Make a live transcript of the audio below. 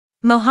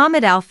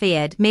Mohamed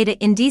Al-Fayed made an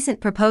indecent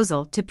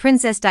proposal to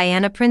Princess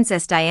Diana.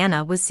 Princess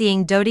Diana was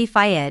seeing Dodi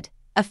Fayed,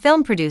 a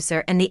film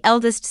producer and the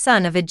eldest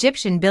son of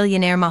Egyptian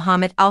billionaire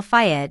Mohamed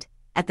Al-Fayed,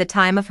 at the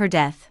time of her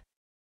death.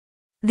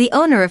 The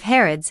owner of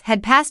Harrods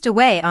had passed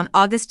away on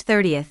August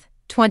 30,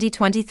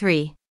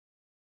 2023.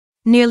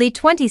 Nearly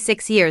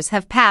 26 years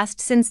have passed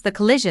since the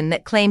collision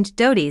that claimed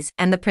Dodi's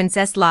and the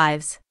princess'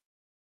 lives.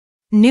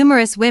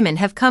 Numerous women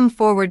have come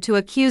forward to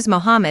accuse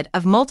Mohamed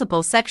of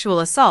multiple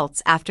sexual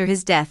assaults after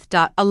his death.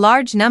 A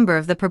large number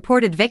of the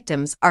purported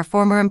victims are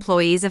former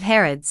employees of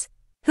Harrods,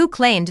 who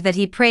claimed that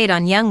he preyed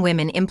on young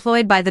women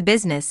employed by the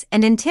business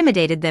and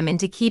intimidated them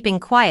into keeping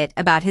quiet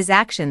about his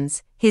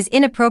actions, his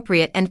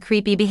inappropriate and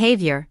creepy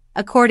behavior,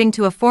 according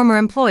to a former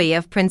employee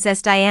of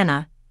Princess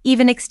Diana,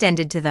 even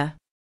extended to the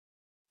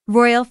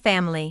royal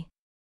family.